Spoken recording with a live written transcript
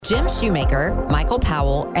Jim Shoemaker, Michael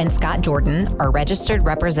Powell, and Scott Jordan are registered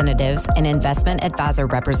representatives and investment advisor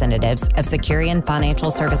representatives of Securian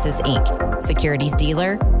Financial Services, Inc., securities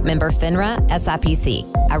dealer, member FINRA,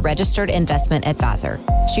 SIPC, a registered investment advisor.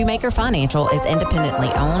 Shoemaker Financial is independently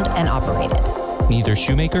owned and operated. Neither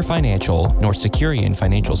Shoemaker Financial nor Securian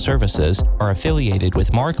Financial Services are affiliated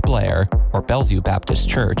with Mark Blair or Bellevue Baptist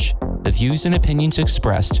Church. The views and opinions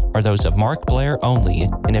expressed are those of Mark Blair only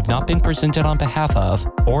and have not been presented on behalf of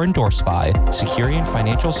or endorsed by Securian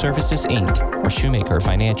Financial Services, Inc. or Shoemaker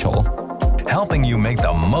Financial. Helping you make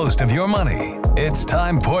the most of your money. It's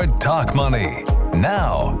time for Talk Money.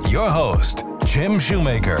 Now, your host, Jim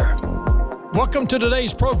Shoemaker. Welcome to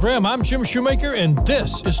today's program. I'm Jim Shoemaker, and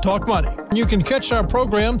this is Talk Money. You can catch our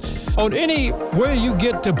program on anywhere you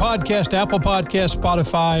get to podcast, Apple Podcasts,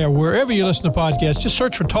 Spotify, or wherever you listen to podcasts. Just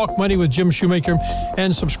search for Talk Money with Jim Shoemaker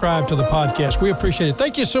and subscribe to the podcast. We appreciate it.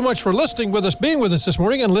 Thank you so much for listening with us, being with us this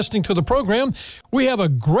morning and listening to the program. We have a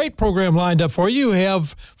great program lined up for you. We have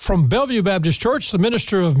from Bellevue Baptist Church, the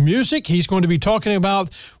Minister of Music. He's going to be talking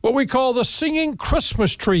about what we call the Singing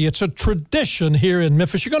Christmas Tree. It's a tradition here in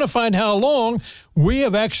Memphis. You're going to find how long we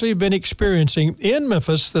have actually been experiencing in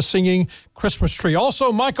Memphis the Singing Christmas Tree.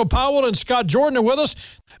 Also, Michael Powell and Scott Jordan are with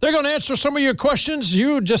us. They're going to answer some of your questions.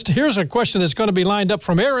 Here's a question that's going to be lined up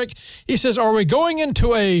from Eric. He says, are we going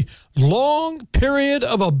into a long period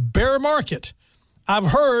of a bear market? I've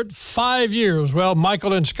heard 5 years. Well,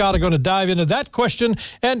 Michael and Scott are going to dive into that question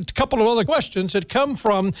and a couple of other questions that come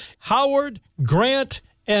from Howard, Grant,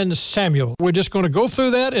 and Samuel. We're just going to go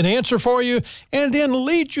through that and answer for you and then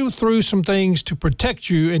lead you through some things to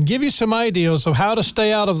protect you and give you some ideas of how to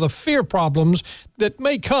stay out of the fear problems that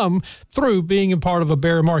may come through being a part of a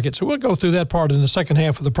bear market. So we'll go through that part in the second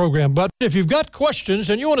half of the program. But if you've got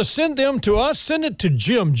questions and you want to send them to us, send it to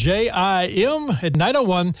Jim, J-I-M, at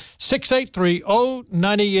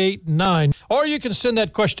 901-683-0989. Or you can send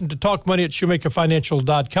that question to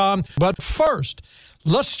talkmoney@shoemakerfinancial.com. But first,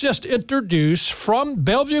 let's just introduce from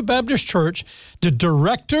Bellevue Baptist Church, the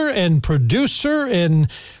director and producer and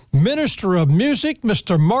minister of music,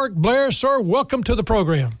 Mr. Mark Blair. Sir, welcome to the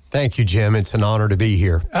program. Thank you, Jim. It's an honor to be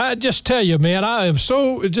here. I just tell you, man, I am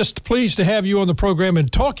so just pleased to have you on the program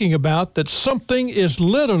and talking about that something is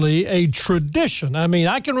literally a tradition. I mean,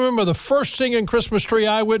 I can remember the first Singing Christmas Tree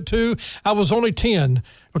I went to. I was only 10.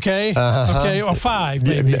 Okay, or 5,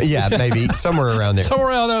 maybe. Yeah, maybe somewhere around there. Somewhere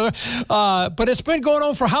around there. But it's been going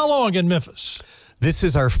on for how long in Memphis? This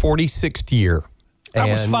is our 46th year. I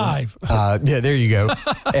was 5. Yeah, there you go.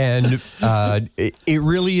 And it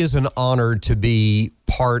really is an honor to be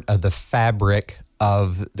part of the fabric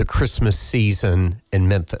of the Christmas season in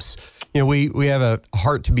Memphis. You know, we have a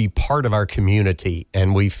heart to be part of our community,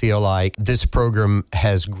 and we feel like this program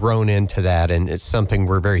has grown into that, and it's something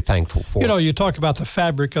we're very thankful for. You know, you talk about the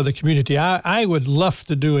fabric of the community. I would love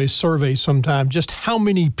to do a survey sometime, just how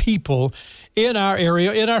many people in our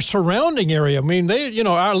area, in our surrounding area. I mean,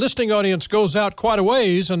 our listening audience goes out quite a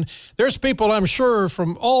ways, and there's people, I'm sure,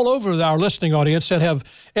 from all over our listening audience that have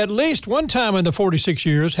at least one time in the 46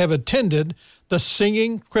 years have attended the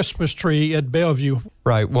Singing Christmas Tree at Bellevue.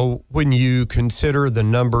 Right. Well, when you consider the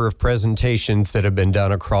number of presentations that have been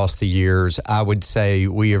done across the years, I would say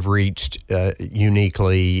we have reached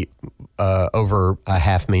uniquely over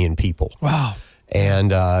 500,000 people. Wow.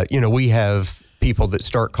 And, we have people that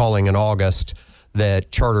start calling in August that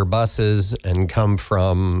charter buses and come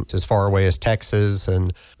from as far away as Texas.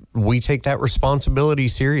 And we take that responsibility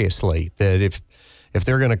seriously, that if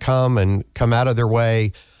they're going to come out of their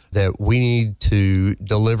way, that we need to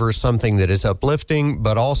deliver something that is uplifting,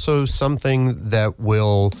 but also something that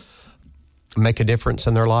will make a difference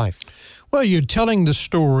in their life. Well, you're telling the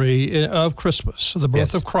story of Christmas, the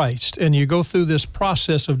birth of Christ, and you go through this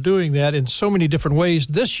process of doing that in so many different ways.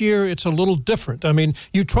 This year, it's a little different. I mean,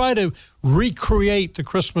 you try to recreate the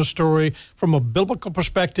Christmas story from a biblical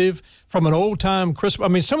perspective, from an old-time Christmas. I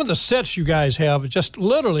mean, some of the sets you guys have, just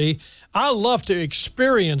literally, I love to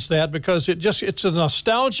experience that because it's a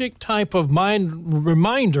nostalgic type of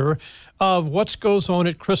reminder of what goes on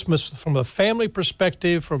at Christmas from a family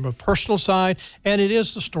perspective, from a personal side, and it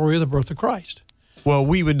is the story of the birth of Christ. Well,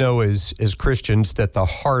 we would know as Christians that the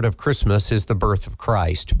heart of Christmas is the birth of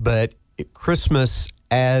Christ, but Christmas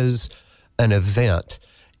as an event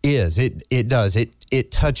it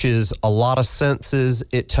touches a lot of senses.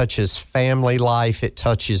 It touches family life. It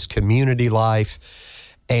touches community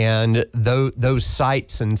life, and those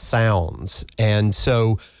sights and sounds. And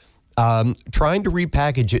so trying to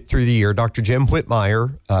repackage it through the year. Dr. Jim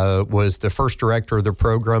Whitmire was the first director of the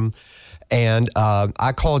program, and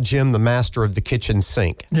I call Jim the master of the kitchen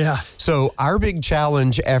sink. Yeah. So our big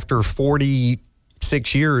challenge after 40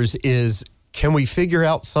 6 years is, can we figure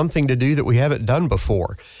out something to do that we haven't done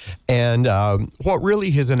before? And what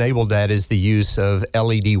really has enabled that is the use of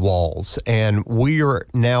LED walls. And we are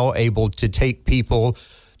now able to take people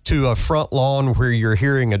to a front lawn where you're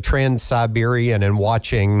hearing a Trans-Siberian and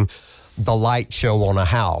watching the light show on a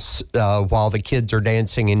house while the kids are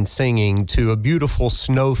dancing and singing, to a beautiful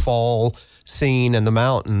snowfall scene in the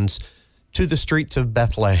mountains, to the streets of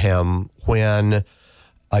Bethlehem when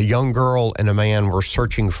a young girl and a man were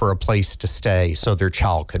searching for a place to stay so their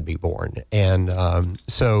child could be born. And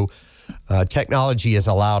so technology has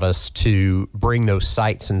allowed us to bring those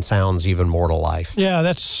sights and sounds even more to life. Yeah,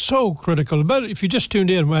 that's so critical. But if you just tuned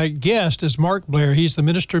in, my guest is Mark Blair. He's the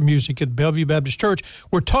minister of music at Bellevue Baptist Church.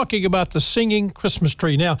 We're talking about the singing Christmas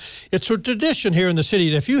tree. Now, it's a tradition here in the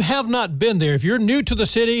city. If you have not been there, if you're new to the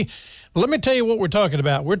city, let me tell you what we're talking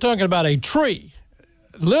about. We're talking about a tree,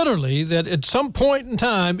 literally, that at some point in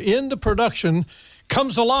time in the production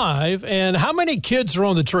comes alive. And how many kids are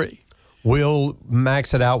on the tree? We'll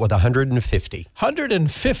max it out with 150.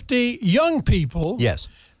 150 young people. Yes.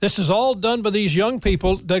 This is all done by these young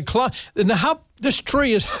people that climb. Now, this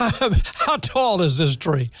tree is, how tall is this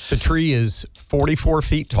tree? The tree is 44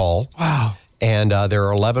 feet tall. Wow. And there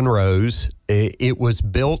are 11 rows. It was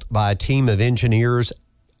built by a team of engineers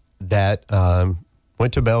that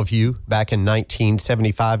went to Bellevue back in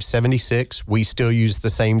 1975-76. We still use the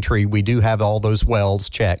same tree. We do have all those wells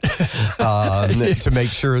checked to make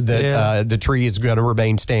sure that the tree is going to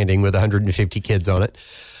remain standing with 150 kids on it.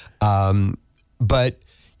 But,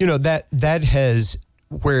 you know, that has,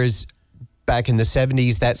 whereas back in the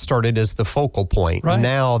 70s, that started as the focal point. Right.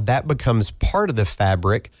 Now that becomes part of the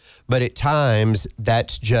fabric, but at times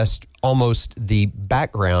that's just almost the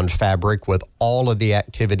background fabric with all of the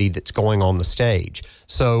activity that's going on the stage.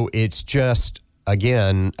 So it's just,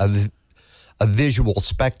 again, a visual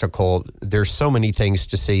spectacle. There's so many things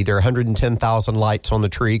to see. There are 110,000 lights on the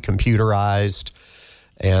tree, computerized.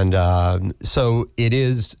 And so it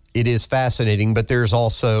is fascinating, but there's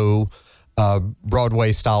also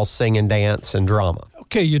Broadway-style sing and dance and drama.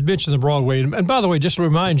 Okay, you'd mentioned the Broadway. And by the way, just to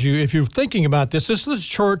remind you, if you're thinking about this is the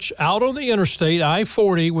church out on the interstate,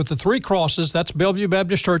 I-40, with the three crosses. That's Bellevue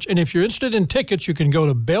Baptist Church. And if you're interested in tickets, you can go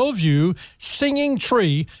to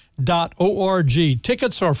BellevueSingingTree.org.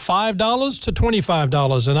 Tickets are $5 to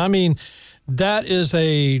 $25. And I mean, that is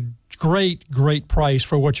a great price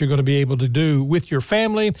for what you're going to be able to do with your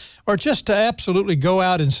family, or just to absolutely go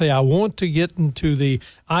out and say, I want to get into the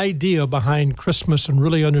idea behind Christmas and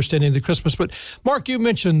really understanding the Christmas. But Mark, you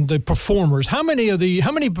mentioned the performers. How many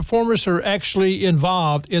performers are actually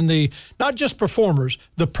involved in the, not just performers,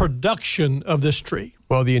 the production of this tree?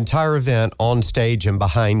 Well, the entire event on stage and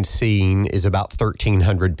behind scene is about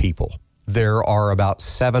 1,300 people. There are about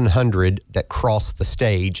 700 that cross the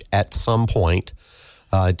stage at some point.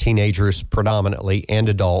 Teenagers predominantly and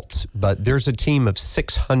adults, but there's a team of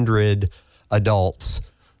 600 adults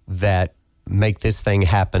that make this thing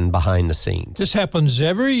happen behind the scenes. This happens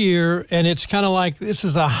every year, and it's kind of like this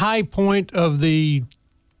is a high point of the,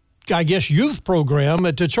 I guess, youth program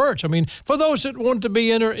at the church. I mean, for those that want to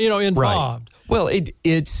be involved. Right. Well,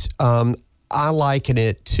 it's I liken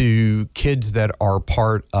it to kids that are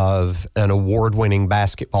part of an award-winning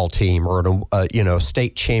basketball team or a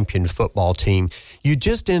state champion football team. You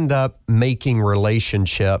just end up making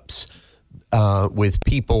relationships with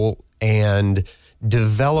people and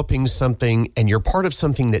developing something, and you're part of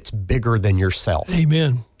something that's bigger than yourself.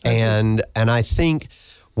 Amen. And I think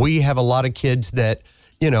we have a lot of kids that,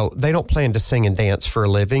 they don't plan to sing and dance for a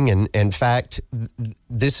living. And in fact,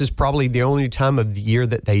 this is probably the only time of the year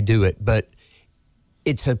that they do it. But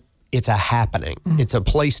it's a happening. It's a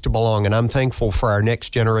place to belong. And I'm thankful for our next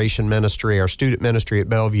generation ministry, our student ministry at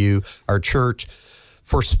Bellevue, our church,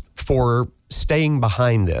 for staying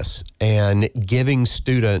behind this and giving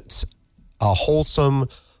students a wholesome,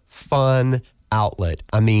 fun outlet.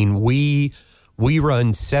 I mean, we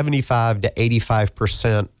run 75 to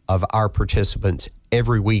 85% of our participants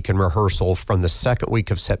every week in rehearsal from the second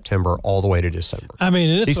week of September all the way to December. I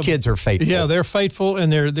mean, these kids are faithful. Yeah, they're faithful,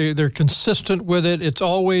 and they're consistent with it. It's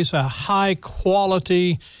always a high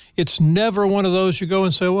quality. It's never one of those you go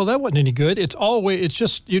and say, well, that wasn't any good. It's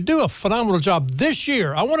just, you do a phenomenal job. This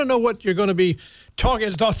year, I want to know what you're going to be talking.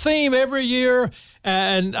 It's a theme every year,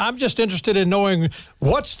 and I'm just interested in knowing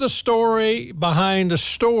what's the story behind the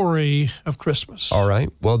story of Christmas. All right.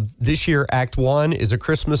 Well, this year, Act 1 is a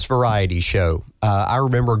Christmas variety show. I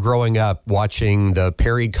remember growing up watching the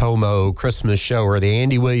Perry Como Christmas show or the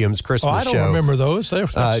Andy Williams Christmas show. I don't remember those. You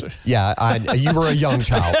were a young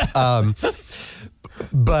child.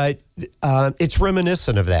 But it's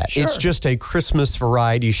reminiscent of that. Sure. It's just a Christmas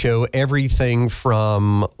variety show. Everything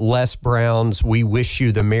from Les Brown's "We Wish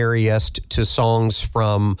You the Merriest" to songs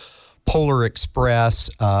from Polar Express,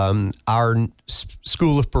 our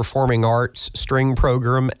School of Performing Arts string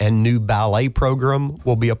program and new ballet program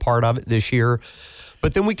will be a part of it this year.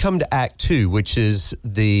 But then we come to Act 2, which is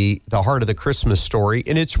the heart of the Christmas story,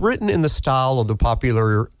 and it's written in the style of the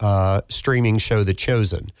popular streaming show The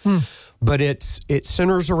Chosen. But it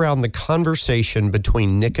centers around the conversation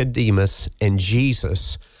between Nicodemus and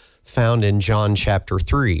Jesus found in John chapter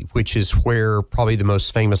 3, which is where probably the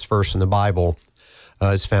most famous verse in the Bible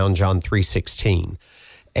is found, John 3:16.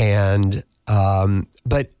 And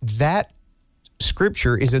but that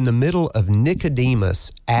scripture is in the middle of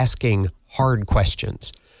Nicodemus asking hard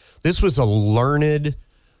questions. This was a learned,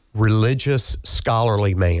 religious,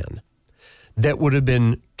 scholarly man that would have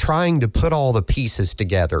been trying to put all the pieces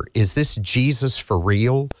together. Is this Jesus for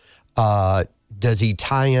real? Does he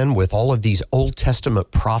tie in with all of these Old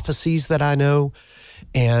Testament prophecies that I know?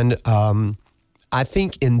 And I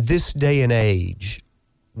think in this day and age,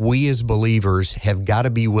 we as believers have got to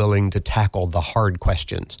be willing to tackle the hard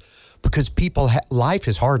questions because life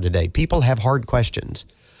is hard today. People have hard questions.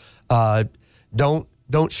 Don't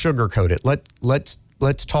sugarcoat it.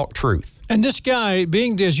 Let's talk truth. And this guy,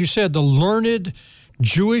 being, as you said, the learned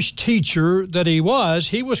Jewish teacher that he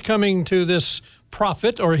was coming to this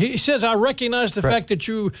prophet, or he says, I recognize the fact that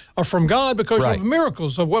you are from God because of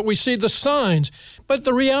miracles, of what we see, the signs. But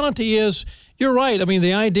the reality is, you're right. I mean,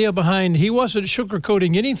 the idea behind, he wasn't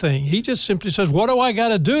sugarcoating anything. He just simply says, what do I got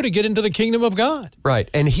to do to get into the kingdom of God? Right.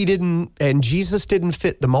 And Jesus didn't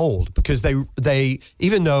fit the mold because they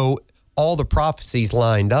even though all the prophecies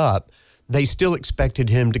lined up, they still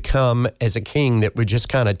expected him to come as a king that would just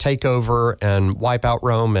kind of take over and wipe out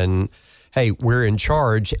Rome and, hey, we're in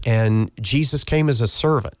charge. And Jesus came as a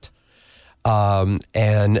servant.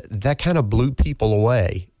 And that kind of blew people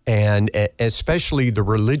away. And especially the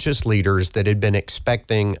religious leaders that had been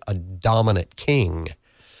expecting a dominant king.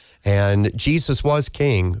 And Jesus was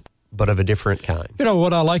king, but of a different kind. You know,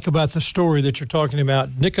 what I like about the story that you're talking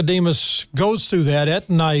about, Nicodemus goes through that at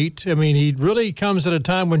night. I mean, he really comes at a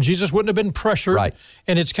time when Jesus wouldn't have been pressured. Right.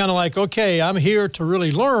 And it's kind of like, okay, I'm here to really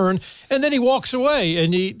learn. And then he walks away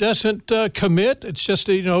and he doesn't commit. It's just,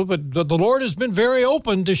 but the Lord has been very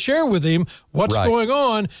open to share with him what's going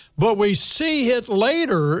on. But we see it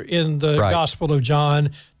later in the Gospel of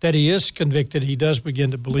John that he is convicted. He does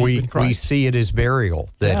begin to believe in Christ. We see at his burial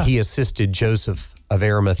that he assisted Joseph of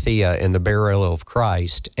Arimathea in the burial of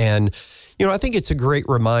Christ. And, I think it's a great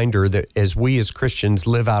reminder that as we as Christians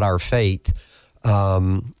live out our faith,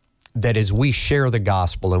 that as we share the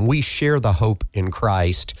gospel and we share the hope in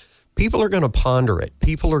Christ, people are going to ponder it.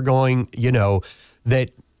 People are going,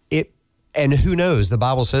 that it, and who knows, the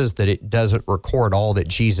Bible says that it doesn't record all that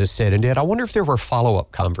Jesus said and did. I wonder if there were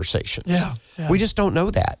follow-up conversations. Yeah. We just don't know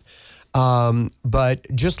that. But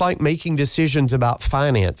just like making decisions about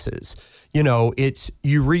finances, it's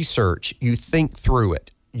you research, you think through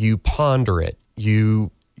it, you ponder it, you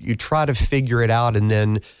try to figure it out, and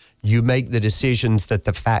then you make the decisions that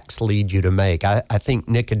the facts lead you to make. I think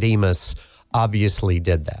Nicodemus obviously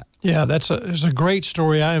did that. Yeah, it's a great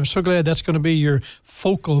story. I am so glad that's going to be your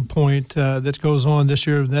focal point that goes on this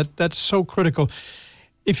year. That's so critical.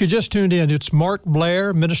 If you just tuned in, it's Mark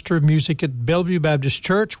Blair, Minister of Music at Bellevue Baptist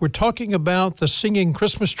Church. We're talking about the Singing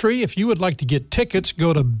Christmas Tree. If you would like to get tickets,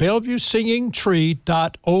 go to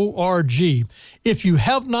BellevueSingingTree.org. If you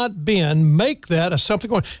have not been, make that a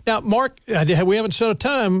something going. Now, Mark, we haven't set a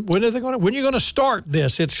time. When are you going to start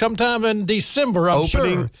this? It's sometime in December, I'm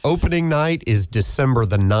sure. Opening night is December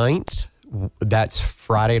the 9th. That's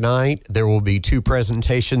Friday night. There will be 2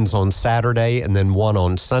 presentations on Saturday and then 1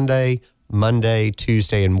 on Sunday. Monday,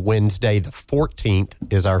 Tuesday, and Wednesday. The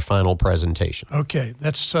 14th is our final presentation. Okay,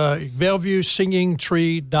 that's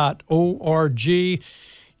BellevueSingingTree.org. You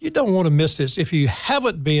don't want to miss this. If you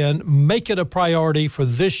haven't been, make it a priority for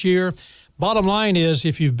this year. Bottom line is,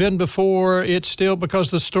 if you've been before, it's still because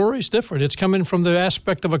the story's different. It's coming from the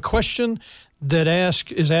aspect of a question that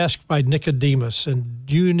is asked by Nicodemus, and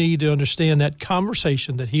you need to understand that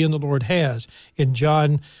conversation that he and the Lord has in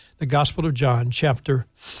John, the Gospel of John, chapter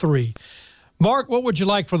 3. Mark, what would you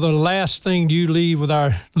like for the last thing you leave with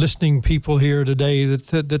our listening people here today?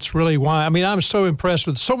 That's really why. I mean, I'm so impressed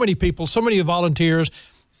with so many people, so many volunteers.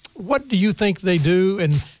 What do you think they do?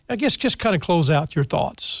 And I guess just kind of close out your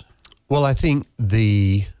thoughts. Well, I think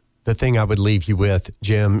the thing I would leave you with,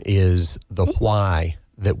 Jim, is the why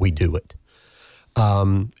that we do it.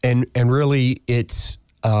 And really, it's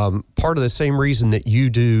part of the same reason that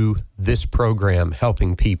you do this program,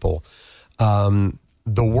 helping people.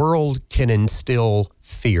 the world can instill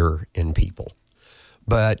fear in people,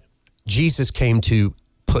 but Jesus came to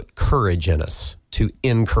put courage in us, to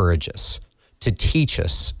encourage us, to teach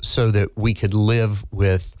us so that we could live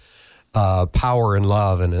with power and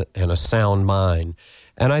love and a sound mind.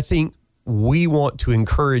 And I think we want to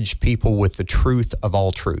encourage people with the truth of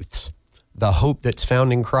all truths, the hope that's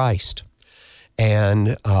found in Christ.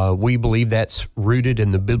 And we believe that's rooted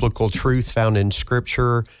in the biblical truth found in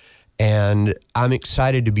Scripture. And I'm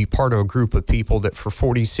excited to be part of a group of people that for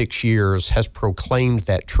 46 years has proclaimed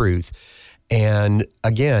that truth. And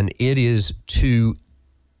again, it is to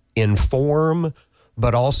inform,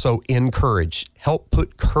 but also encourage, help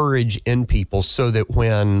put courage in people so that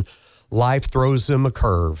when life throws them a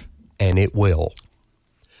curve, and it will,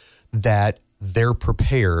 that they're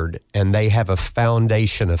prepared and they have a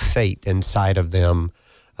foundation of faith inside of them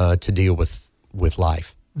to deal with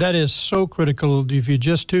life. That is so critical. If you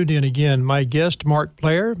just tuned in again, my guest, Mark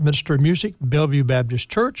Blair, Minister of Music, Bellevue Baptist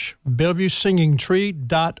Church,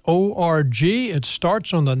 BellevueSingingTree.org. It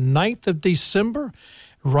starts on the 9th of December,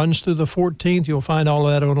 runs through the 14th. You'll find all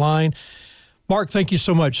of that online. Mark, thank you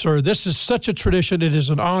so much, sir. This is such a tradition. It is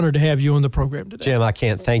an honor to have you on the program today. Jim, I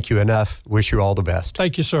can't thank you enough. Wish you all the best.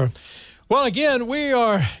 Thank you, sir. Well, again, we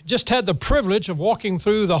just had the privilege of walking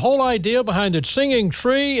through the whole idea behind the Singing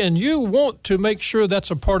Tree, and you want to make sure that's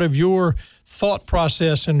a part of your thought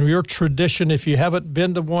process and your tradition. If you haven't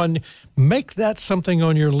been to one, make that something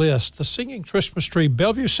on your list. The Singing Christmas Tree,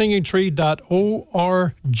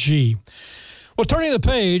 BellevueSingingTree.org. Well, turning the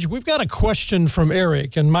page, we've got a question from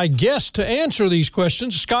Eric, and my guests to answer these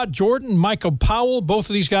questions, Scott Jordan, Michael Powell. Both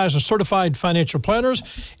of these guys are certified financial planners,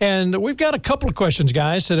 and we've got a couple of questions,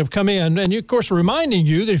 guys, that have come in. And, of course, reminding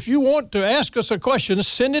you that if you want to ask us a question,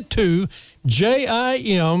 send it to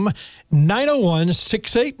JIM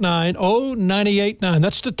 901-689-0989.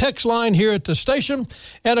 That's the text line here at the station.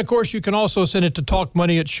 And, of course, you can also send it to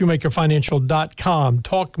talkmoney@shoemakerfinancial.com.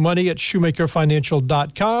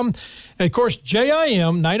 Talkmoney@shoemakerfinancial.com. And, of course,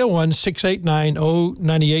 JIM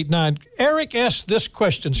 901-689-0989. Eric asked this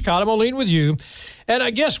question. Scott, I'm going to lean with you. And I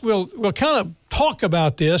guess we'll kind of talk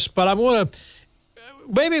about this, but I'm going to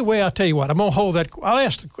I'll tell you what, I'm going to hold that.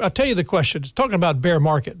 I'll tell you the question. It's talking about bear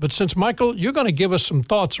market. But since, Michael, you're going to give us some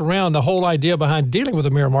thoughts around the whole idea behind dealing with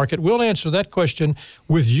a bear market, we'll answer that question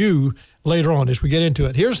with you later on as we get into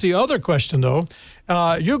it. Here's the other question, though.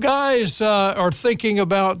 You guys are thinking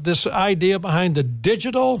about this idea behind the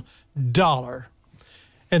digital dollar.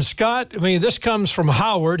 And Scott, this comes from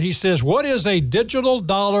Howard. He says, what is a digital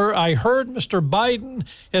dollar? I heard Mr. Biden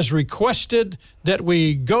has requested that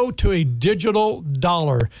we go to a digital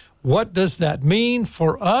dollar. What does that mean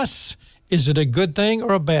for us? Is it a good thing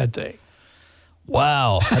or a bad thing?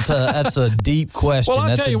 Wow, that's a deep question. Well,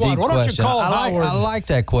 I'll tell you what, why don't you call Howard? I like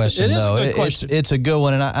that question, though. It is a good question. It's a good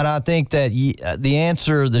one, and I think that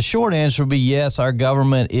the short answer would be yes, our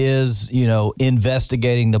government is,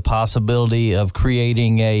 investigating the possibility of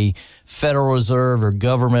creating a Federal Reserve or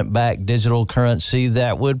government-backed digital currency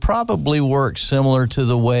that would probably work similar to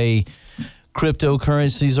the way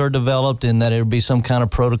cryptocurrencies are developed, in that it would be some kind of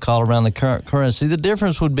protocol around the current currency. The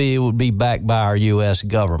difference would be it would be backed by our U.S.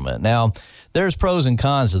 government. Now, there's pros and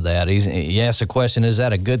cons of that. He asked the question, is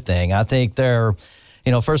that a good thing? I think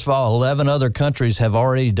first of all, 11 other countries have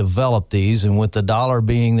already developed these, and with the dollar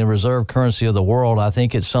being the reserve currency of the world, I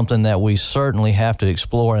think it's something that we certainly have to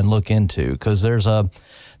explore and look into, because there's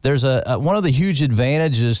one of the huge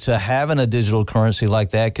advantages to having a digital currency like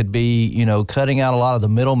that could be, cutting out a lot of the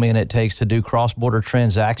middlemen it takes to do cross-border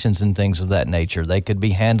transactions and things of that nature. They could be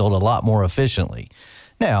handled a lot more efficiently.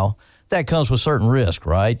 Now, that comes with certain risk,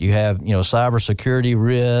 right? You have, cybersecurity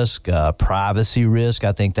risk, privacy risk.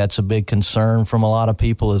 I think that's a big concern from a lot of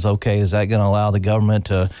people is that going to allow the government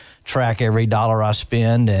to track every dollar I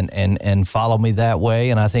spend and follow me that way?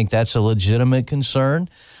 And I think that's a legitimate concern.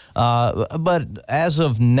 But as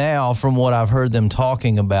of now, from what I've heard them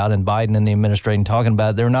talking about, and Biden and the administration talking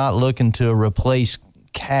about, they're not looking to replace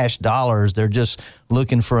cash dollars. They're just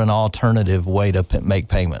looking for an alternative way to make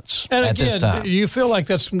payments at this time. Do you feel like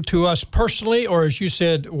that's to us personally, or as you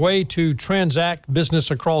said, way to transact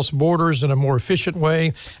business across borders in a more efficient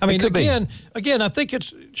way? Again, I think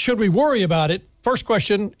it's, should we worry about it? First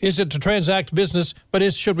question, is it to transact business, but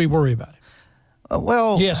should we worry about it?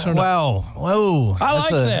 Well, yes or no? Wow. Whoa. I like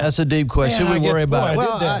that. That's a deep question. Should we worry about it?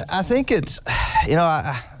 Well, I think it's,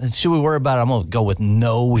 should we worry about it? I'm going to go with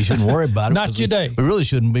no, we shouldn't worry about it. Not today. We really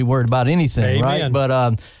shouldn't be worried about anything, Amen. right? But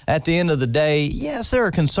at the end of the day, yes, there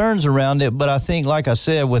are concerns around it. But I think, like I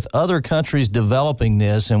said, with other countries developing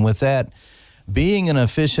this, and with that being an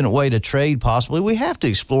efficient way to trade, possibly, we have to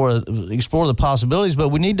explore the possibilities, but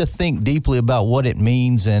we need to think deeply about what it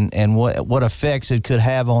means and what effects it could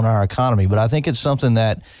have on our economy. But I think it's something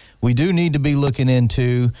that we do need to be looking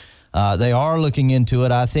into. They are looking into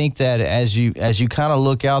it. I think that as you kind of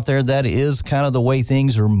look out there, that is kind of the way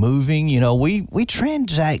things are moving. We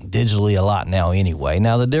transact digitally a lot now anyway.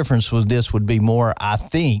 Now, the difference with this would be more, I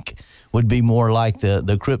think, would be more like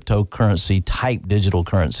the cryptocurrency type digital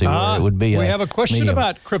currency, where it would be. We have a question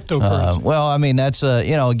about cryptocurrency. Well, I mean, that's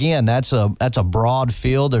that's a broad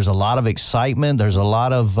field. There's a lot of excitement. There's a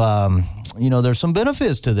lot of there's some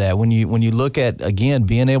benefits to that when you look at, again,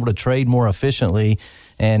 being able to trade more efficiently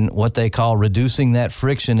and what they call reducing that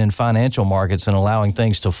friction in financial markets and allowing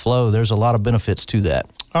things to flow. There's a lot of benefits to that.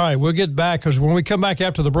 All right, we'll get back, because when we come back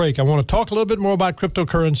after the break, I want to talk a little bit more about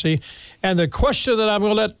cryptocurrency. And the question that I'm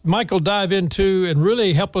going to let Michael dive into and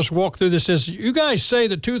really help us walk through this is, you guys say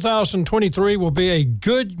that 2023 will be a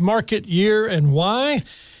good market year, and why?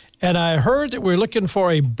 And I heard that we're looking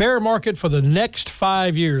for a bear market for the next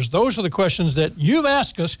 5 years. Those are the questions that you've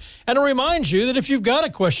asked us. And I remind you that if you've got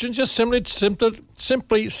a question, just simply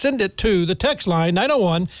send it to the text line,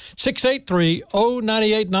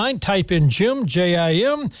 901-683-0989. Type in Jim,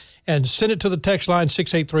 J-I-M, and send it to the text line,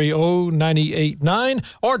 683-0989,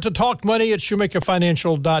 or to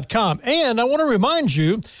talkmoney@shoemakerfinancial.com. And I want to remind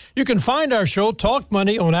you, you can find our show, Talk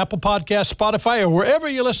Money, on Apple Podcasts, Spotify, or wherever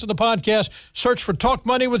you listen to podcasts. Search for Talk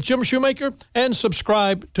Money with Jim Shoemaker and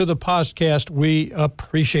subscribe to the podcast. We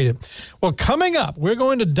appreciate it. Well, coming up, we're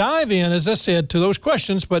going to dive in, as I said, to those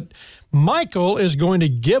questions, but Michael is going to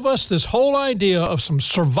give us this whole idea of some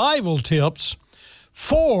survival tips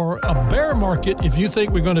for a bear market, if you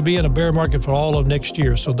think we're going to be in a bear market for all of next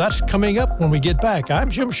year. So that's coming up when we get back. I'm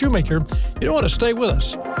Jim Shoemaker. You don't want to stay with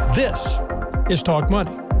us. This is Talk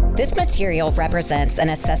Money. This material represents an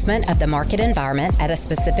assessment of the market environment at a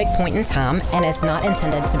specific point in time and is not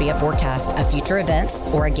intended to be a forecast of future events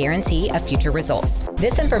or a guarantee of future results.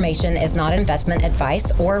 This information is not investment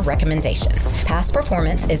advice or recommendation. Past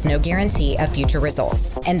performance is no guarantee of future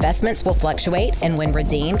results. Investments will fluctuate, and when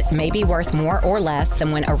redeemed, may be worth more or less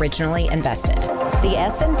than when originally invested. The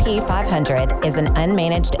S&P 500 is an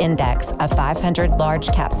unmanaged index of 500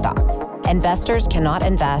 large cap stocks. Investors cannot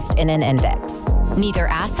invest in an index. Neither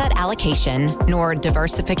asset allocation nor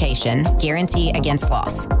diversification guarantee against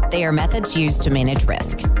loss. They are methods used to manage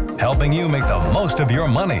risk. Helping you make the most of your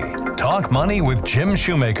money. Talk Money with Jim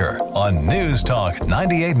Shoemaker on News Talk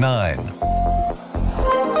 98.9.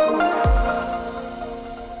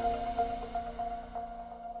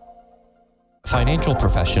 Financial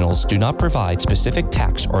professionals do not provide specific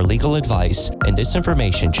tax or legal advice, and this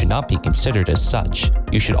information should not be considered as such.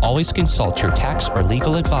 You should always consult your tax or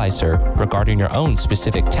legal advisor regarding your own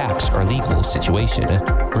specific tax or legal situation.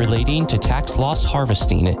 Relating to tax loss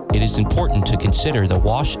harvesting, it is important to consider the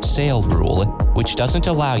wash sale rule, which doesn't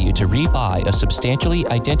allow you to rebuy a substantially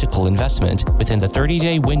identical investment within the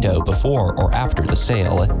 30-day window before or after the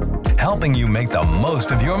sale. Helping you make the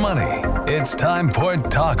most of your money. It's time for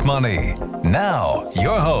Talk Money. Now,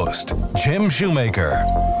 your host, Jim Shoemaker.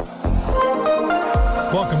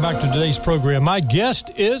 Welcome back to today's program. My guest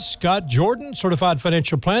is Scott Jordan, Certified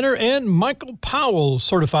Financial Planner, and Michael Powell,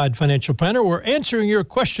 Certified Financial Planner. We're answering your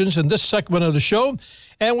questions in this segment of the show,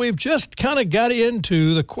 and we've just kind of got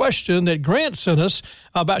into the question that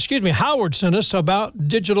Howard sent us about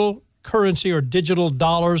digital currency or digital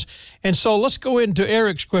dollars. And so let's go into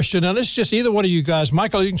Eric's question. Now, it's just either one of you guys.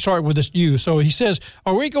 Michael, you can start with this, you. So he says,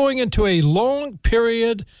 are we going into a long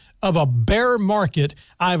period of a bear market?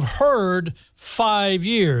 I've heard 5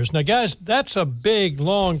 years. Now, guys, that's a big,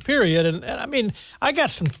 long period. And I mean, I got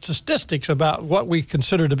some statistics about what we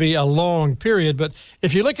consider to be a long period. But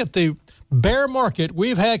if you look at the bear market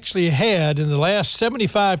we've actually had in the last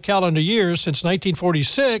 75 calendar years since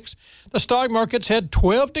 1946, the stock market's had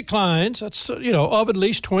 12 declines. That's, of at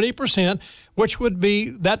least 20%, which would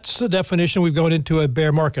be, that's the definition. We've gone into a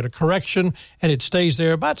bear market, a correction, and it stays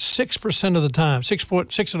there about 6% of the time,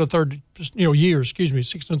 6.6 and a third, years,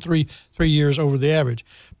 6 and 3 years over the average.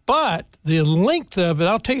 But the length of it,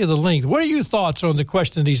 I'll tell you the length. What are your thoughts on the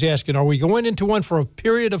question that he's asking? Are we going into one for a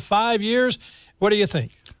period of 5 years? What do you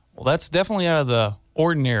think? Well, that's definitely out of the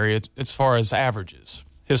ordinary as far as averages,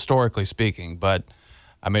 historically speaking. But,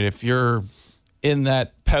 I mean, if you're in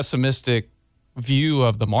that pessimistic view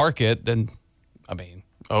of the market, then, I mean,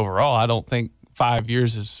 overall, I don't think 5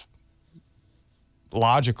 years is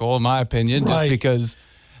logical, in my opinion, just because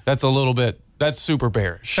that's that's super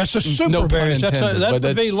bearish. That's a super bearish. That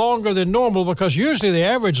would be longer than normal because usually the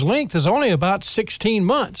average length is only about 16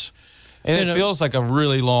 months. And it feels like a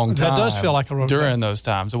really long time. That does feel like a long time. During those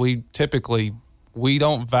times. We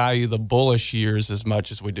don't value the bullish years as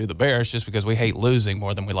much as we do the bearish, just because we hate losing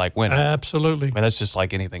more than we like winning. Absolutely. I mean, that's just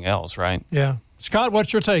like anything else, right? Yeah. Scott,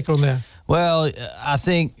 what's your take on that? Well, I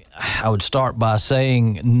think I would start by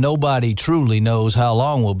saying nobody truly knows how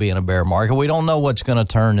long we'll be in a bear market. We don't know what's going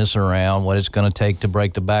to turn this around, what it's going to take to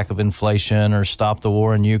break the back of inflation or stop the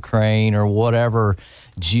war in Ukraine or whatever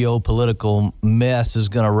geopolitical mess is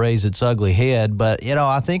going to raise its ugly head. But,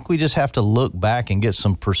 I think we just have to look back and get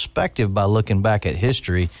some perspective by looking back at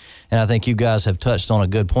history. And I think you guys have touched on a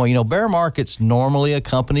good point. Bear markets normally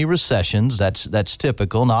accompany recessions. That's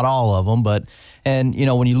typical, not all of them. And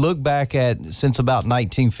when you look back at since about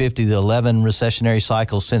 1950, the 11 recessionary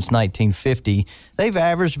cycles since 1950, they've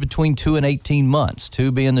averaged between 2 and 18 months,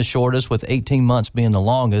 2 being the shortest with 18 months being the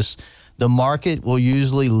longest. The market will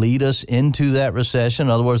usually lead us into that recession.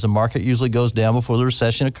 In other words, the market usually goes down before the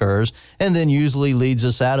recession occurs and then usually leads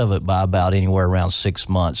us out of it by about anywhere around 6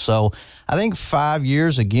 months. So I think 5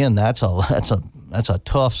 years, again, that's a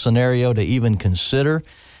tough scenario to even consider.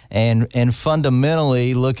 And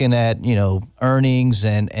fundamentally, looking at, earnings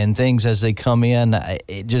and things as they come in,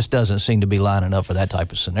 it just doesn't seem to be lining up for that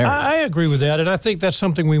type of scenario. I agree with that, and I think that's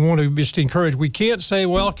something we want to just encourage. We can't say,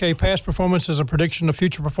 well, okay, past performance is a prediction of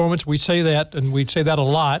future performance. We say that, and we say that a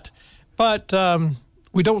lot. But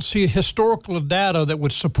we don't see historical data that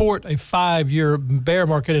would support a 5-year bear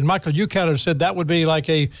market. And, Michael, you kind of said that would be like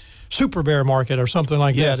a super bear market or something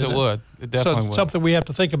like that. Yes, it would. It definitely would. Something we have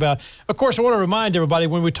to think about. Of course, I want to remind everybody,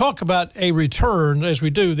 when we talk about a return, as we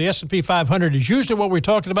do, the S&P 500 is usually what we're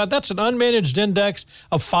talking about. That's an unmanaged index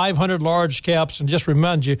of 500 large caps. And just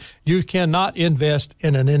remind you, you cannot invest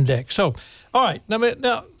in an index. So, all right.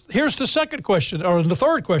 Now, here's the second question, or the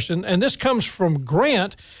third question, and this comes from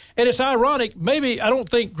Grant. And it's ironic. Maybe I don't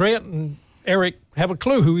think Grant and Eric have a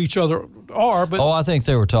clue who each other are. But I think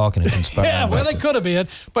they were talking to conspire. Yeah, well, they could have been.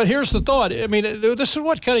 But here's the thought. I mean, this is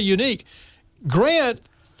what's kind of unique.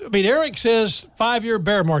 Eric says 5-year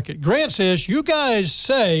bear market. Grant says, you guys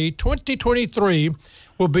say 2023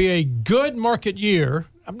 will be a good market year.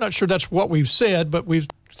 I'm not sure that's what we've said, but we've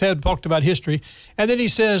talked about history. And then he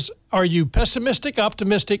says, are you pessimistic,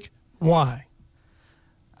 optimistic? Why?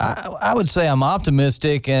 I would say I'm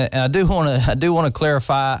optimistic, and I do want to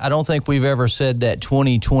clarify. I don't think we've ever said that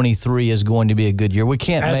 2023 is going to be a good year. We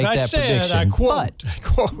can't make that prediction. I quote.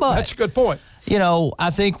 But that's a good point. I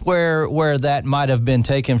think where that might have been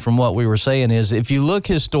taken from what we were saying is, if you look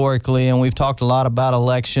historically, and we've talked a lot about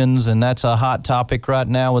elections, and that's a hot topic right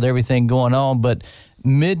now with everything going on, but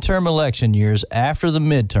midterm election years, after the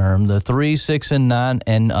midterm, the 3, 6, and 9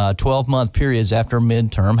 and 12-month periods after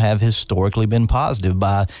midterm have historically been positive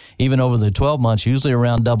by even over the 12 months, usually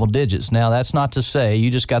around double digits. Now, that's not to say, you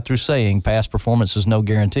just got through saying past performance is no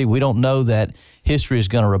guarantee. We don't know that history is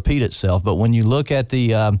going to repeat itself. But when you look at the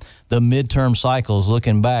midterm cycles,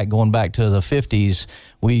 going back to the 50s,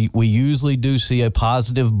 we usually do see a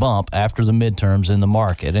positive bump after the midterms in the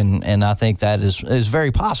market. And I think that is very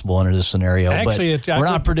possible under this scenario. Actually, but we're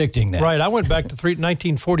not predicting that. Right. I went back to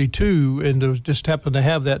 1942 and just happened to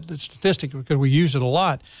have that statistic because we use it a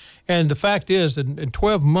lot. And the fact is that in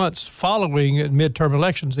 12 months following midterm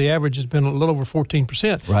elections, the average has been a little over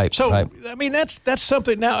 14%. Right. So, right. I mean, that's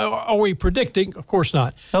something. Now, are we predicting? Of course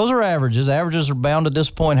not. Those are averages. Averages are bound to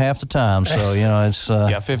disappoint half the time. So, it's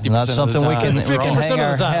 50% not something we can hang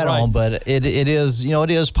our hat on. But it is,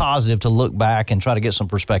 it is positive to look back and try to get some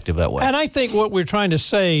perspective that way. And I think what we're trying to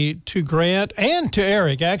say to Grant and to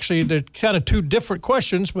Eric, actually, they're kind of two different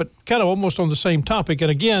questions, but kind of almost on the same topic.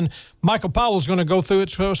 And again, Michael Powell is going to go through it.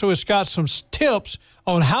 So it's got some tips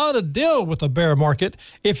on how to deal with a bear market.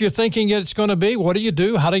 If you're thinking it's going to be, what do you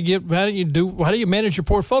do? How do you manage your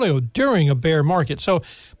portfolio during a bear market? So,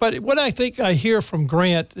 but what I think I hear from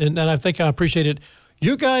Grant, and I think I appreciate it,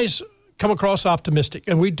 you guys come across optimistic,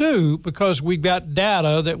 and we do because we've got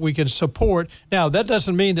data that we can support. Now, that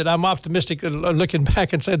doesn't mean that I'm optimistic looking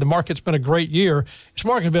back and say the market's been a great year. This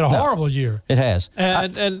market's been a horrible year. It has.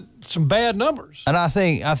 And some bad numbers. And I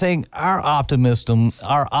think our optimism,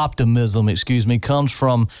 comes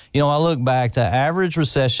from, I look back, the average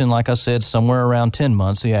recession, like I said, somewhere around 10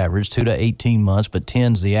 months, the average, 2 to 18 months, but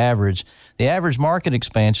 10's the average. The average market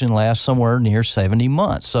expansion lasts somewhere near 70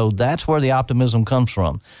 months. So that's where the optimism comes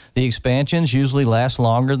from. The expansions usually last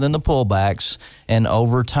longer than the pullbacks, and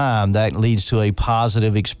over time, that leads to a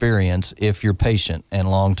positive experience if you're patient and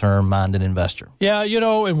long-term minded investor. Yeah,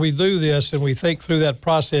 and we do this and we think through that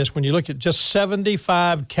process. When you look at just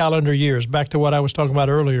 75 calendar years, back to what I was talking about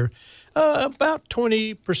earlier, About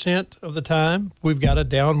 20% of the time, we've got a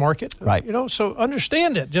down market. Right. So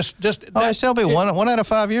understand it. I tell you, one out of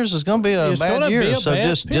 5 years is going to be a bad year. So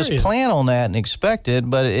just plan on that and expect it.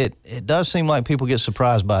 But it does seem like people get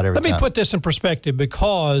surprised by it every time. Let me put this in perspective,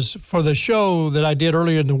 because for the show that I did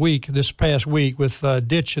earlier in the week, this past week with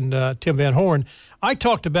Ditch and Tim Van Horn, I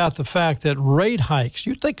talked about the fact that rate hikes,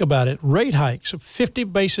 you think about it, rate hikes, 50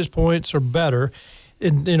 basis points or better.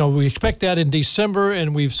 And, we expect that in December,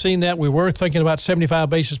 and we've seen that. We were thinking about 75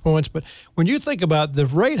 basis points. But when you think about the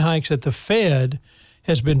rate hikes that the Fed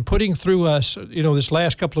has been putting through us, this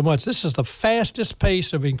last couple of months, this is the fastest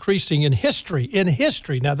pace of increasing in history.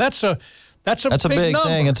 Now, that's a big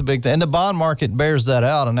thing. It's a big thing. And the bond market bears that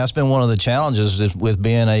out. And that's been one of the challenges with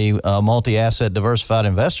being a multi-asset diversified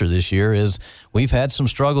investor this year is we've had some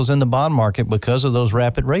struggles in the bond market because of those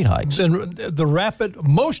rapid rate hikes. And the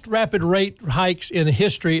most rapid rate hikes in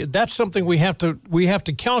history, that's something we have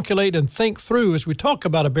to calculate and think through as we talk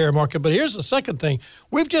about a bear market. But here's the second thing.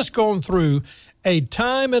 We've just gone through a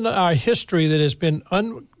time in our history that has been, I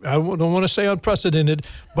don't want to say unprecedented,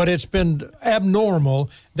 but it's been abnormal.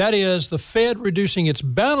 That is the Fed reducing its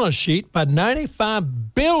balance sheet by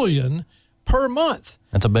 $95 billion per month.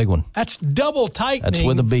 That's a big one. That's double tightening. That's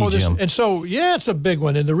with a B, Jim. And so, it's a big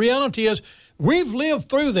one. And the reality is we've lived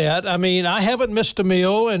through that. I mean, I haven't missed a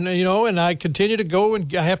meal, and I continue to go,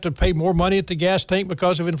 and I have to pay more money at the gas tank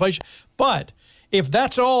because of inflation. But if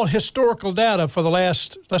that's all historical data for the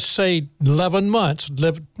last, let's say, 11 months,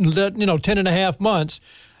 10 and a half months,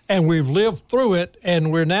 and we've lived through it,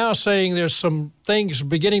 and we're now saying there's some things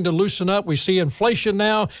beginning to loosen up. We see inflation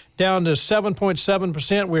now down to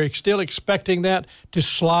 7.7%. We're still expecting that to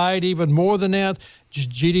slide even more than that,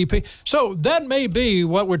 GDP. So that may be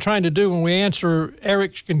what we're trying to do when we answer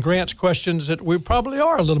Eric and Grant's questions, that we probably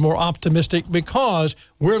are a little more optimistic because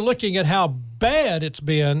we're looking at how bad it's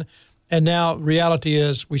been. And now reality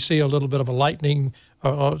is we see a little bit of a lightening,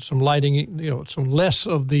 some lighting, some less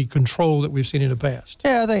of the control that we've seen in the past.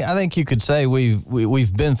 Yeah, I think you could say we've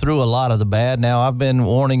been through a lot of the bad. Now, I've been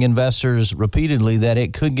warning investors repeatedly that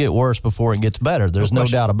it could get worse before it gets better. There's no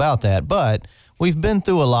doubt about that. But we've been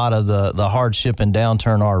through a lot of the hardship and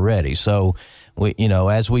downturn already. So,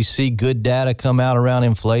 as we see good data come out around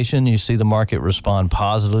inflation, you see the market respond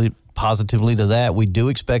positively to that. We do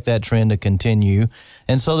expect that trend to continue.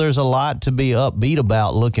 And so there's a lot to be upbeat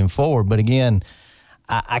about looking forward. But again,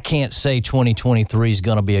 I can't say 2023 is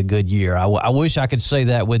going to be a good year. I wish I could say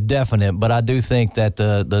that with definite, but I do think that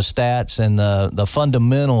the stats and the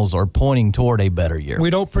fundamentals are pointing toward a better year. We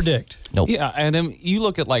don't predict. Nope. Yeah, and then you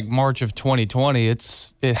look at like March of 2020,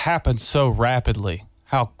 it happened so rapidly,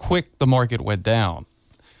 how quick the market went down.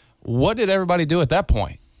 What did everybody do at that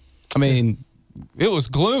point? I mean, it was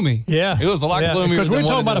gloomy. Yeah. It was a lot gloomier because than we're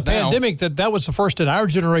talking what it about is a now. pandemic that was the first in our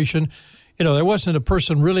generation. There wasn't a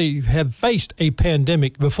person really have faced a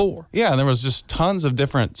pandemic before. Yeah, and there was just tons of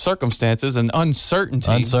different circumstances and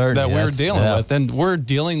uncertainty that we were dealing with. And we're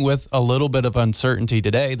dealing with a little bit of uncertainty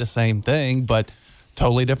today, the same thing, but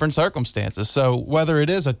totally different circumstances. So whether it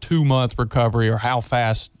is a 2-month recovery or how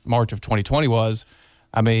fast March of 2020 was,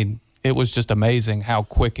 I mean, it was just amazing how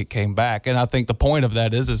quick it came back. And I think the point of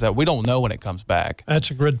that is that we don't know when it comes back. That's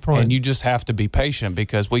a good point. And you just have to be patient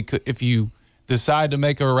because if you decide to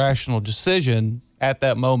make a rational decision at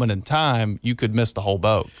that moment in time, you could miss the whole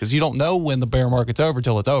boat because you don't know when the bear market's over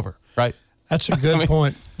till it's over, right? That's a good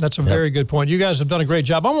point. That's a very good point. You guys have done a great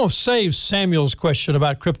job. I'm going to save Samuel's question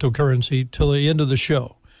about cryptocurrency till the end of the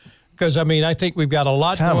show. Because, I think we've got a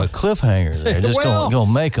lot kind of a cliffhanger there. Just going to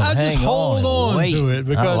make them hang hold on wait. to it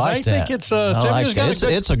because I think it's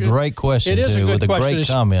it's a great question, too, with a great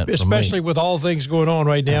comment from me. Especially with all things going on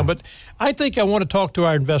right now. But I think I want to talk to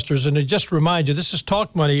our investors and to just remind you, this is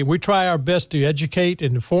Talk Money. We try our best to educate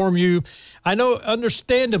and inform you. I know,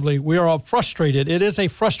 understandably, we are all frustrated. It is a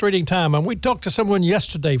frustrating time. And we talked to someone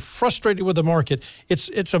yesterday, frustrated with the market. It's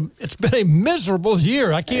been a miserable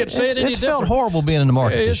year. I can't say it any different. It's felt horrible being in the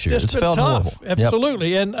market this year. It's felt tough. horrible.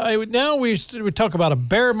 Absolutely. Yep. And now we talk about a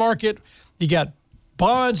bear market. You got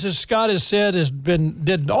bonds, as Scott has said,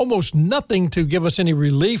 did almost nothing to give us any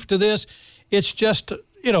relief to this. It's just,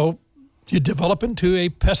 you develop into a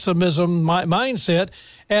pessimism mindset.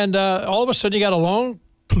 And all of a sudden you got a long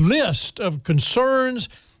list of concerns.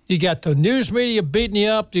 You got the news media beating you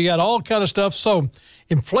up. You got all kind of stuff. So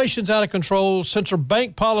inflation's out of control, central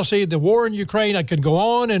bank policy, the war in Ukraine. I could go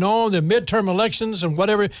on and on, the midterm elections and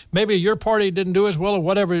whatever. Maybe your party didn't do as well or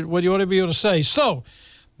whatever you want to say. So,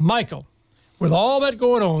 Michael, with all that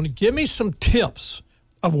going on, give me some tips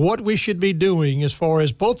of what we should be doing as far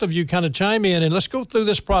as both of you kind of chime in and let's go through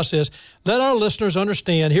this process. Let our listeners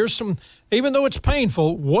understand. Here's some, even though it's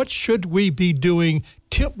painful, what should we be doing?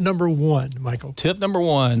 Tip number one, Michael. Tip number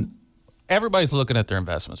one, everybody's looking at their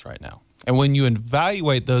investments right now. And when you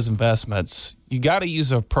evaluate those investments, you got to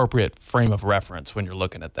use an appropriate frame of reference when you're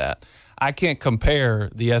looking at that. I can't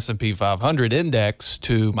compare the S&P 500 index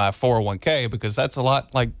to my 401k because that's a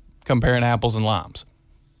lot like comparing apples and limes.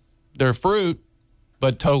 They're fruit,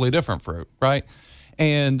 but totally different fruit, right?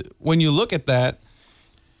 And when you look at that,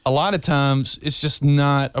 a lot of times it's just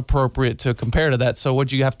not appropriate to compare to that. So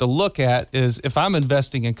what you have to look at is if I'm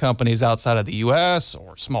investing in companies outside of the U.S.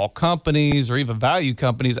 or small companies or even value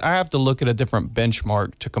companies, I have to look at a different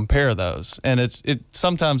benchmark to compare those. And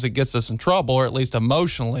sometimes it gets us in trouble, or at least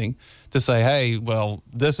emotionally, to say, hey, well,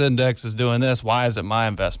 this index is doing this. Why isn't my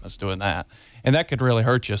investments doing that? And that could really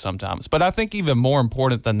hurt you sometimes. But I think even more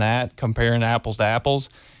important than that, comparing apples to apples,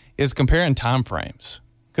 is comparing time frames.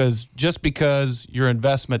 Because just because your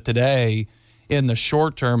investment today in the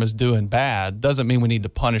short term is doing bad doesn't mean we need to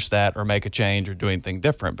punish that or make a change or do anything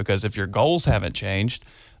different. Because if your goals haven't changed,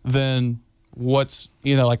 then what's,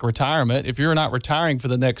 like retirement, if you're not retiring for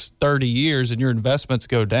the next 30 years and your investments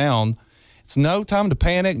go down, it's no time to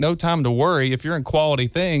panic, no time to worry. If you're in quality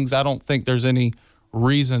things, I don't think there's any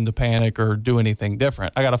reason to panic or do anything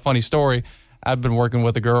different. I got a funny story. I've been working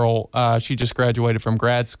with a girl. She just graduated from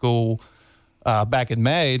grad school back in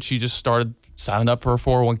May. She just started signing up for her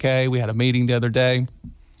 401k. We had a meeting the other day,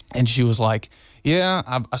 and she was like, yeah,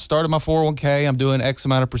 I started my 401k. I'm doing X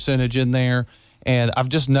amount of percentage in there, and I've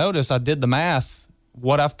just noticed, I did the math,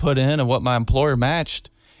 what I've put in and what my employer matched,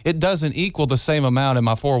 it doesn't equal the same amount in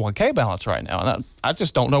my 401k balance right now. And I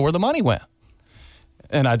just don't know where the money went.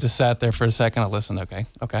 And I just sat there for a second. I listened.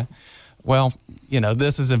 Okay. Well,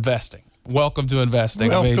 this is investing. Welcome to investing.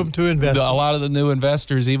 Welcome to investing. A lot of the new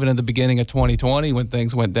investors, even in the beginning of 2020, when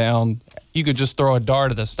things went down, you could just throw a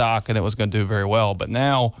dart at a stock and it was going to do very well. But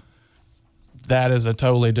now that is a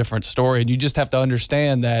totally different story. And you just have to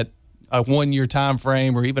understand that a 1 year time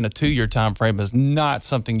frame or even a 2 year time frame is not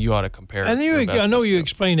something you ought to compare. And I know you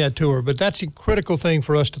explained that to her, but that's a critical thing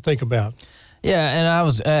for us to think about. Yeah, and I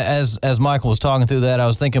was, as Michael was talking through that, I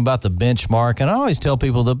was thinking about the benchmark, and I always tell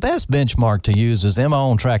people the best benchmark to use is, am I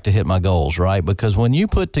on track to hit my goals, right? Because when you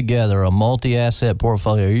put together a multi-asset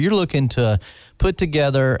portfolio, you're looking to put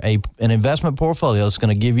together an investment portfolio that's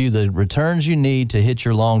going to give you the returns you need to hit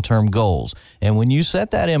your long-term goals. And when you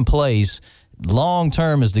set that in place,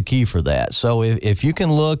 long-term is the key for that. So if you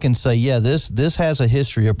can look and say, yeah, this has a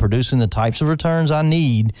history of producing the types of returns I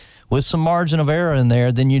need with some margin of error in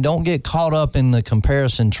there, then you don't get caught up in the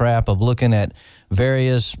comparison trap of looking at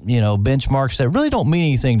various, benchmarks that really don't mean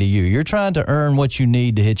anything to you. You're trying to earn what you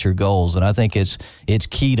need to hit your goals, and I think it's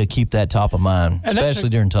key to keep that top of mind, especially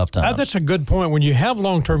during tough times. That's a good point. When you have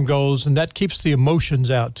long-term goals, and that keeps the emotions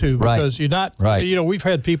out too, because you're not. Right. We've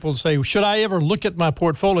had people say, "Should I ever look at my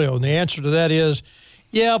portfolio?" And the answer to that is,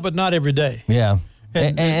 yeah, but not every day. Yeah.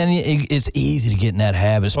 And it's easy to get in that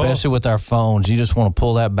habit, especially with our phones. You just want to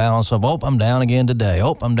pull that balance of, I'm down again today.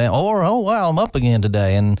 I'm down. Or, wow, I'm up again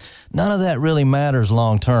today. And none of that really matters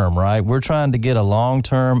long term, right? We're trying to get a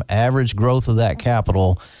long-term average growth of that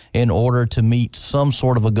capital in order to meet some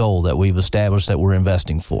sort of a goal that we've established that we're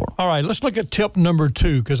investing for. All right, let's look at tip number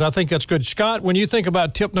 2, because I think that's good. Scott, when you think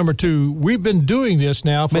about tip number 2, we've been doing this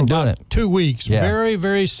now for about 2 weeks. Yeah. Very,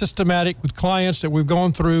 very systematic with clients that we've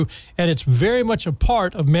gone through, and it's very much a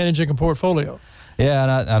part of managing a portfolio. Yeah,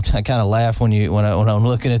 and I kind of laugh when I'm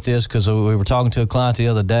looking at this, because we were talking to a client the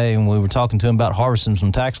other day, and we were talking to him about harvesting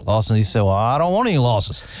some tax loss, and he said, well, I don't want any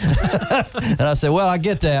losses. And I said, well, I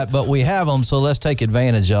get that, but we have them, so let's take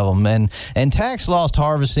advantage of them. And tax loss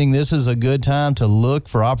harvesting, this is a good time to look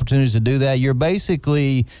for opportunities to do that. You're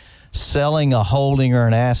basically selling a holding or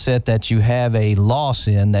an asset that you have a loss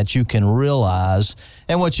in that you can realize.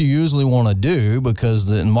 And what you usually want to do, because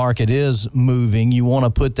the market is moving, you want to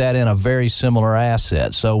put that in a very similar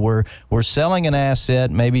asset. So we're selling an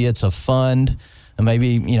asset, maybe it's a fund, and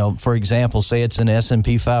maybe, for example, say it's an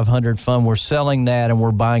S&P 500 fund, we're selling that and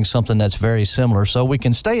we're buying something that's very similar. So we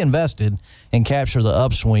can stay invested and capture the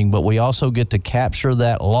upswing, but we also get to capture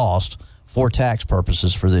that loss for tax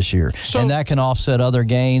purposes for this year. And that can offset other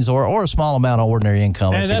gains or a small amount of ordinary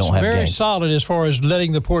income if you don't have gains. And that's very solid as far as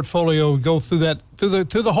letting the portfolio go through that,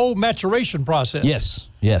 through the whole maturation process.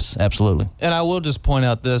 Yes, absolutely. And I will just point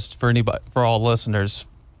out this for all listeners.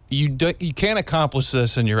 You can't accomplish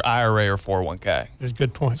this in your IRA or 401k. That's a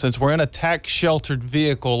good point. Since we're in a tax-sheltered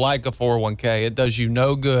vehicle like a 401k, it does you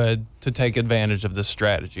no good to take advantage of this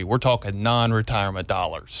strategy. We're talking non-retirement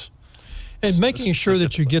dollars. And making sure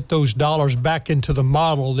that you get those dollars back into the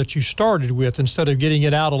model that you started with instead of getting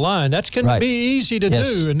it out of line. That can be easy to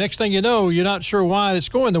do. And next thing you know, you're not sure why it's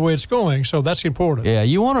going the way it's going. So that's important. Yeah,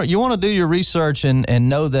 you want to do your research and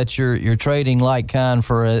know that you're trading like kind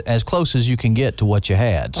for as close as you can get to what you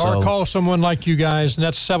had. So. Or call someone like you guys, and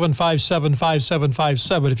that's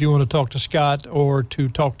 757-5757 if you want to talk to Scott or to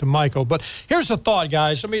talk to Michael. But here's the thought,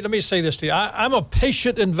 guys. Let me say this to you. I'm a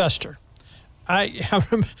patient investor. I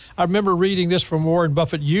remember reading this from Warren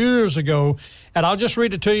Buffett years ago, and I'll just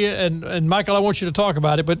read it to you. And Michael, I want you to talk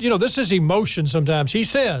about it. But, this is emotion sometimes. He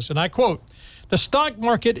says, and I quote, "The stock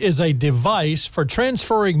market is a device for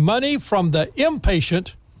transferring money from the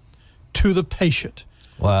impatient to the patient."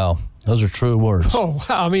 Wow. Those are true words. Oh,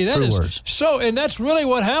 I mean, that is words. So, and that's really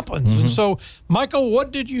what happens. And so, Michael,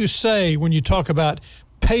 what did you say when you talk about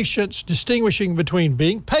patience, distinguishing between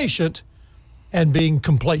being patient and being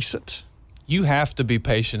complacent? You have to be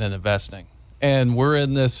patient in investing. And we're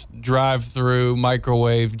in this drive-through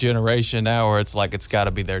microwave generation now where it's like it's got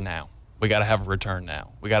to be there now. We got to have a return now.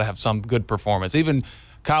 We got to have some good performance. Even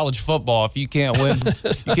college football, if you can't win,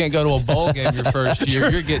 you can't go to a bowl game your first year,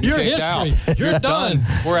 you're getting kicked out. You're done.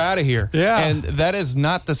 We're out of here. Yeah. And that is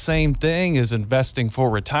not the same thing as investing for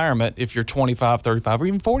retirement if you're 25, 35, or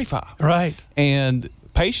even 45. Right. And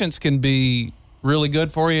patience can be really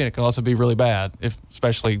good for you, and it can also be really bad,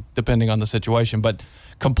 especially depending on the situation. But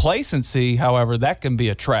complacency, however, that can be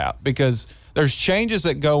a trap because there's changes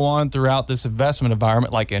that go on throughout this investment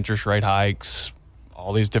environment, like interest rate hikes,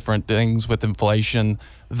 all these different things with inflation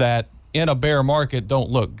that in a bear market don't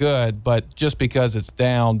look good. But just because it's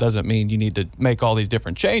down doesn't mean you need to make all these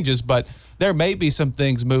different changes. But there may be some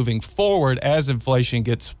things moving forward as inflation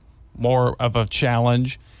gets more of a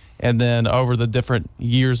challenge. And then over the different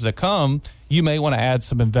years that come, you may want to add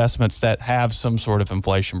some investments that have some sort of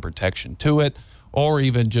inflation protection to it, or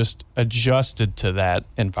even just adjusted to that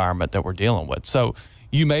environment that we're dealing with. So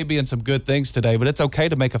you may be in some good things today, but it's okay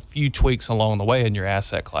to make a few tweaks along the way in your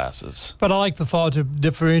asset classes. But I like the thought of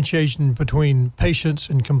differentiation between patience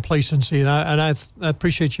and complacency, and I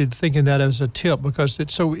appreciate you thinking that as a tip because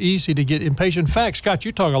it's so easy to get impatient. In fact, Scott,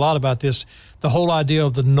 you talk a lot about this, the whole idea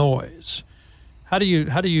of the noise. How do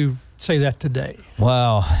you say that today?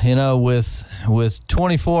 Wow, with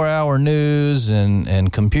 24-hour news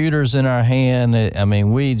and computers in our hand,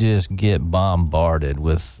 we just get bombarded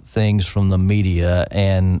with things from the media,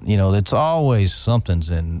 and it's always something's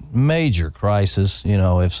in major crisis.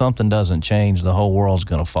 If something doesn't change, the whole world's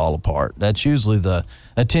going to fall apart. That's usually the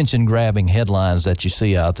attention-grabbing headlines that you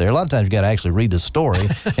see out there. A lot of times you got to actually read the story,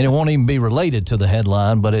 and it won't even be related to the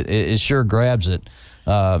headline, but it sure grabs it.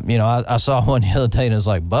 I saw one the other day, and it's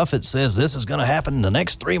like, Buffett says this is going to happen in the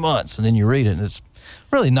next 3 months, and then you read it, and it's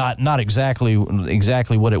really not exactly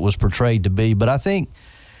what it was portrayed to be. But I think,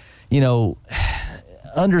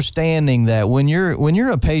 understanding that when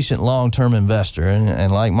you're a patient long-term investor,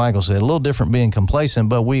 and like Michael said, a little different being complacent,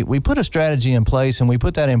 but we put a strategy in place, and we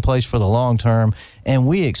put that in place for the long term, and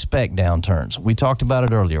we expect downturns. We talked about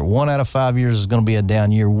it earlier. 1 out of 5 years is going to be a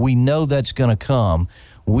down year. We know that's going to come.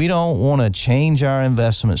 We don't want to change our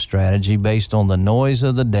investment strategy based on the noise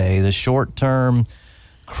of the day, the short-term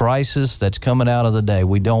crisis that's coming out of the day.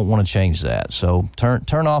 We don't want to change that. So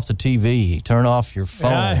turn off the TV, turn off your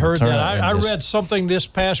phone. Yeah, I heard that. I read something this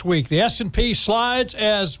past week. The S&P slides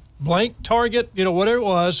as blank target, whatever it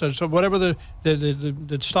was, so whatever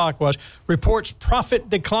the stock was, reports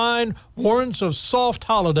profit decline, warns of soft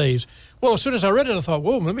holidays. Well, as soon as I read it, I thought,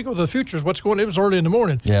 whoa, let me go to the futures. What's going on? It was early in the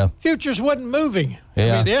morning. Yeah. Futures wasn't moving.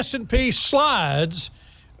 Yeah. The S&P slides,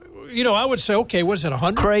 I would say, okay, what is it,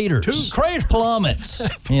 100? Craters. Craters. Plummets.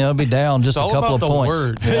 Be down just a couple of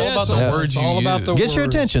points. It's all about the words you use. Gets your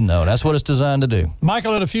attention, though. That's what it's designed to do.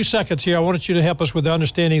 Michael, in a few seconds here, I wanted you to help us with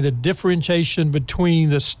understanding the differentiation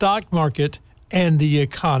between the stock market and the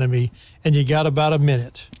economy, and you got about a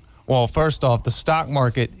minute. Well, first off, the stock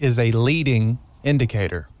market is a leading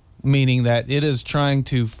indicator, meaning that it is trying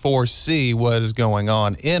to foresee what is going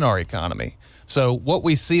on in our economy. So what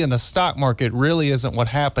we see in the stock market really isn't what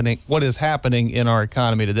is happening in our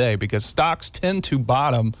economy today, because stocks tend to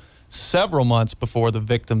bottom several months before the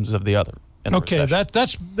victims of the other. Okay,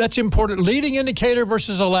 that's important. Leading indicator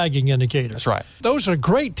versus a lagging indicator. That's right. Those are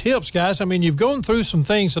great tips, guys. You've gone through some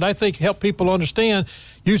things that I think help people understand.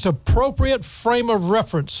 Use appropriate frame of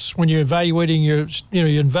reference when you're evaluating your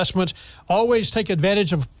investments. Always take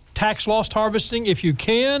advantage of tax loss harvesting if you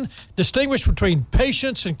can. Distinguish between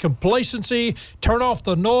patience and complacency. Turn off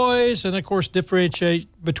the noise. And, of course, differentiate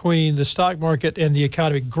between the stock market and the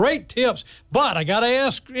economy. Great tips. But I got to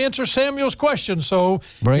answer Samuel's question. So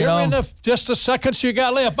bring it on. Just the seconds you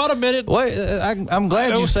got left. About a minute. Wait, I'm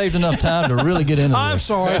glad you saved enough time to really get into I'm this.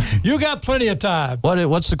 sorry. You got plenty of time.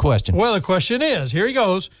 What's the question? Well, the question is, here he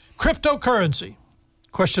goes, cryptocurrency,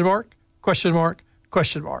 question mark, question mark,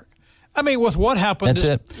 question mark. I mean, with what happened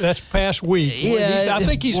this past week, I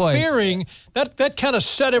think he's fearing that kind of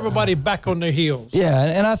set everybody back on their heels. Yeah,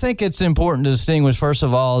 and I think it's important to distinguish, first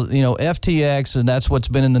of all, FTX, and that's what's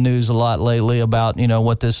been in the news a lot lately about,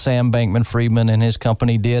 what this Sam Bankman-Friedman and his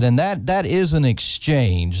company did, and that is an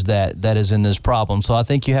exchange that is in this problem. So I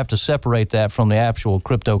think you have to separate that from the actual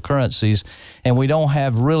cryptocurrencies, and we don't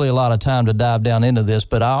have really a lot of time to dive down into this,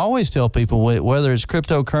 but I always tell people, whether it's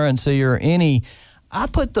cryptocurrency or any, I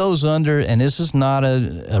put those under, and this is not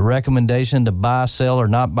a recommendation to buy, sell, or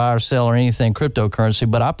not buy or sell or anything cryptocurrency,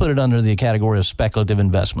 but I put it under the category of speculative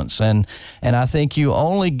investments. And I think you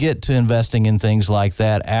only get to investing in things like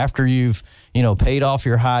that after you've paid off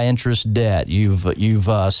your high interest debt. You've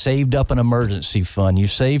saved up an emergency fund.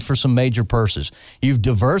 You've saved for some major purses. You've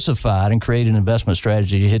diversified and created an investment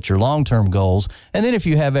strategy to hit your long-term goals. And then if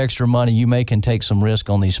you have extra money, you can take some risk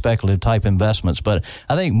on these speculative type investments. But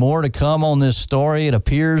I think more to come on this story. It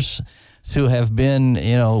appears to have been,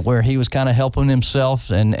 where he was kind of helping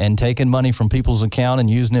himself and taking money from people's account and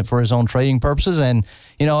using it for his own trading purposes. And,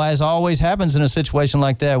 as always happens in a situation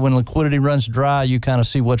like that, when liquidity runs dry, you kind of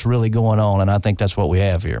see what's really going on. And I think that's what we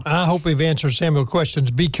have here. I hope we've answered Samuel's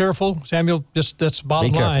questions. Be careful, Samuel. That's the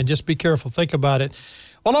bottom line. Just be careful. Think about it.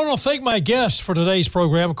 Well, I want to thank my guests for today's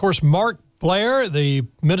program. Of course, Mark Blair, the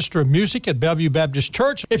minister of music at Bellevue Baptist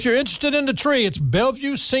Church. If you're interested in the tree, it's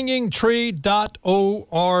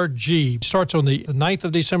BellevueSingingTree.org. It starts on the 9th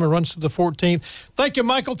of December, runs to the 14th. Thank you,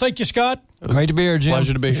 Michael. Thank you, Scott. Great to be here, Jim.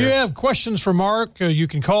 Pleasure to be here. If you have questions for Mark, you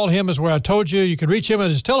can call him, as where I told you. You can reach him at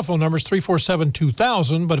his telephone number is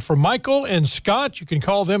 347-2000. But for Michael and Scott, you can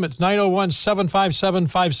call them at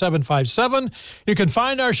 901-757-5757. You can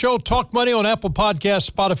find our show, Talk Money, on Apple Podcasts,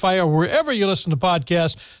 Spotify, or wherever you listen to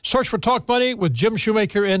podcasts. Search for Talk Money with Jim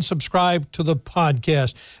Shoemaker and subscribe to the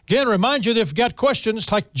podcast. Again, remind you that if you've got questions,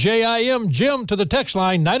 type JIM, Jim, to the text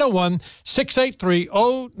line,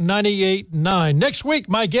 901-683-0989. Next week,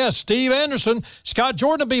 my guest, Steve Anderson. Scott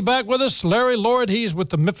Jordan will be back with us. Larry Lord, he's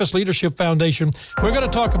with the Memphis Leadership Foundation. We're going to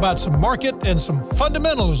talk about some market and some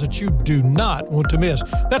fundamentals that you do not want to miss.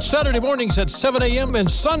 That's Saturday mornings at 7 a.m. and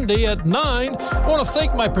Sunday at 9. I want to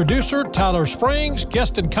thank my producer, Tyler Springs,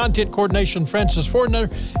 guest and content coordination, Francis Fordner,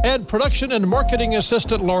 and production and marketing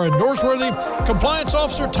assistant, Lauren Norsworthy, compliance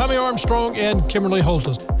officer, Tommy Armstrong, and Kimberly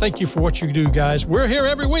Holtus. Thank you for what you do, guys. We're here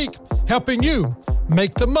every week helping you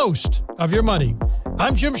make the most of your money.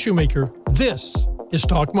 I'm Jim Shoemaker. This is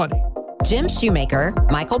Talk Money. Jim Shoemaker,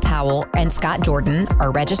 Michael Powell, and Scott Jordan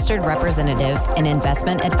are registered representatives and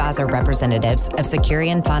investment advisor representatives of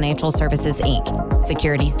Securian Financial Services, Inc.,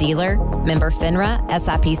 securities dealer, member FINRA,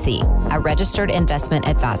 SIPC, a registered investment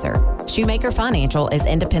advisor. Shoemaker Financial is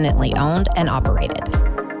independently owned and operated.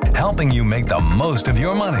 Helping you make the most of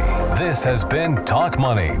your money. This has been Talk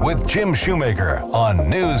Money with Jim Shoemaker on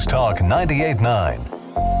News Talk 98.9.